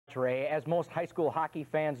Ray, as most high school hockey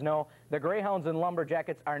fans know, the Greyhounds and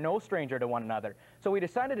Lumberjackets are no stranger to one another. So we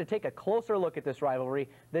decided to take a closer look at this rivalry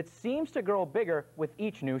that seems to grow bigger with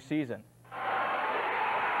each new season.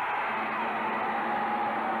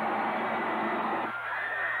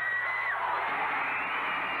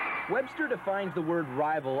 Webster defines the word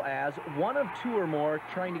rival as one of two or more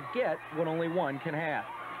trying to get what only one can have.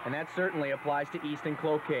 And that certainly applies to East and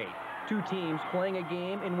Cloquet. Two teams playing a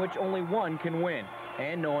game in which only one can win,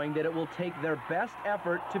 and knowing that it will take their best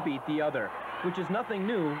effort to beat the other, which is nothing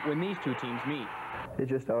new when these two teams meet. It's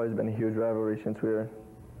just always been a huge rivalry since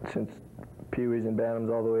Pee-wees and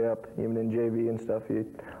Bantams all the way up, even in JV and stuff. You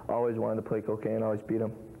always wanted to play Cloquet and always beat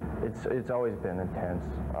them. It's always been intense.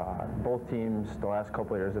 Both teams the last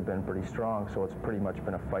couple of years have been pretty strong, so it's pretty much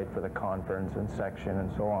been a fight for the conference and section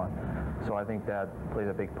and so on. So I think that plays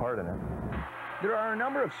a big part in it. There are a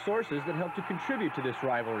number of sources that help to contribute to this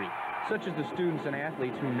rivalry, such as the students and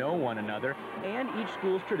athletes who know one another and each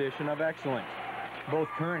school's tradition of excellence. Both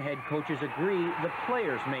current head coaches agree the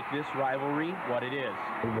players make this rivalry what it is.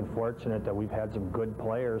 We've been fortunate that we've had some good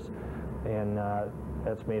players, and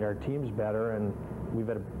that's made our teams better, and we've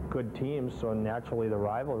had good teams, so naturally the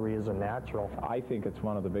rivalry is a natural. I think it's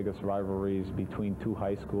one of the biggest rivalries between two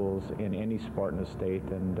high schools in any spartan estate,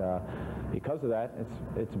 and because of that,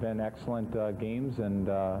 it's been excellent games, and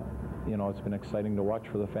you know, it's been exciting to watch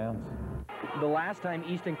for the fans. The last time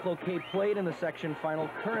East and Cloquet played in the section final,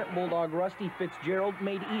 current Bulldog Rusty Fitzgerald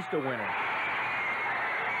made East a winner.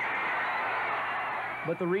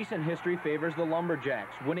 But the recent history favors the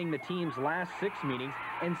Lumberjacks, winning the team's last 6 meetings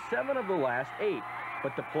and 7 of the last 8.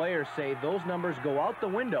 But the players say those numbers go out the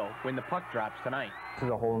window when the puck drops tonight. This is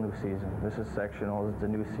a whole new season. This is sectional. It's a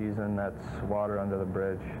new season. That's water under the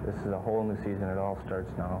bridge. This is a whole new season. It all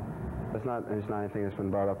starts now. It's not anything that's been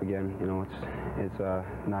brought up again. You know, it's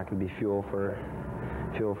not going to be fuel for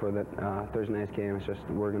that Thursday night's game. It's just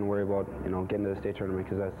we're going to worry about, you know, getting to the state tournament,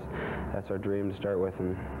 because that's our dream to start with,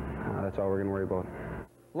 and that's all we're going to worry about.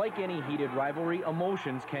 Like any heated rivalry,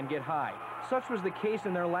 emotions can get high. Such was the case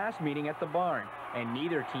in their last meeting at the barn, and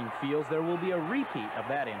neither team feels there will be a repeat of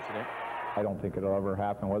that incident. I don't think it'll ever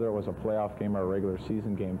happen, whether it was a playoff game or a regular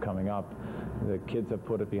season game coming up. The kids have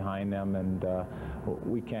put it behind them, and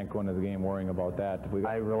we can't go into the game worrying about that.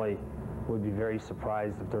 I really would be very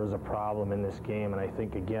surprised if there was a problem in this game, and I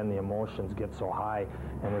think, again, the emotions get so high,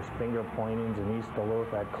 and there's finger pointings in East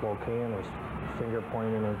Duluth at Cloquet, and there's finger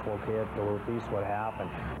pointing in Cloquet at Duluth East. What happened?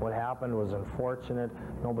 What happened was unfortunate.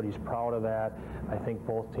 Nobody's proud of that. I think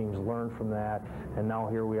both teams learned from that, and now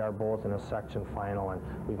here we are both in a section final, and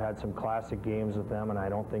we've had some classic games with them, and I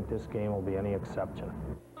don't think this game will be any exception.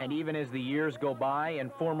 And even as the years go by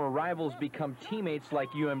and former rivals become teammates like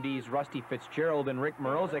UMD's Rusty Fitzgerald and Rick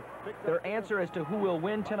Morozic, their answer as to who will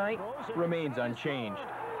win tonight remains unchanged.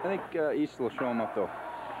 I think East will show them up, though.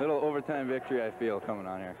 Little overtime victory, I feel, coming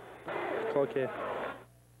on here. Okay.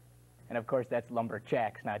 And of course, that's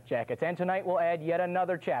Lumberjacks, not Jackets. And tonight we'll add yet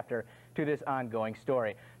another chapter to this ongoing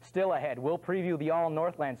story. Still ahead, we'll preview the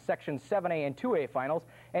All-Northland Section 7A and 2A finals,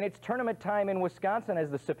 and it's tournament time in Wisconsin as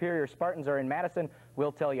the Superior Spartans are in Madison.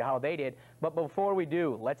 We'll tell you how they did. But before we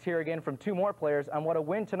do, let's hear again from 2 more players on what a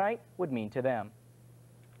win tonight would mean to them.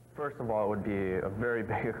 First of all, it would be a very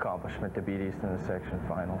big accomplishment to beat East in the section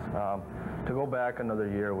finals. To go back another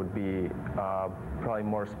year would be probably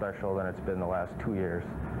more special than it's been the last 2 years.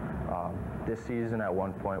 This season, at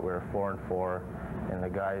one point, we were 4-4, and the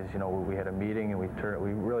guys, you know, we had a meeting and we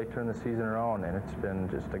really turned the season around, and it's been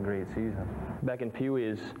just a great season. Back in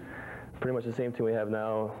Pee-wees, pretty much the same team we have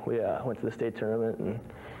now. We went to the state tournament, and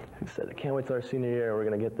we said, I can't wait till our senior year. We're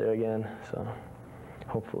going to get there again, so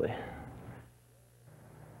hopefully.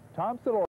 Thompson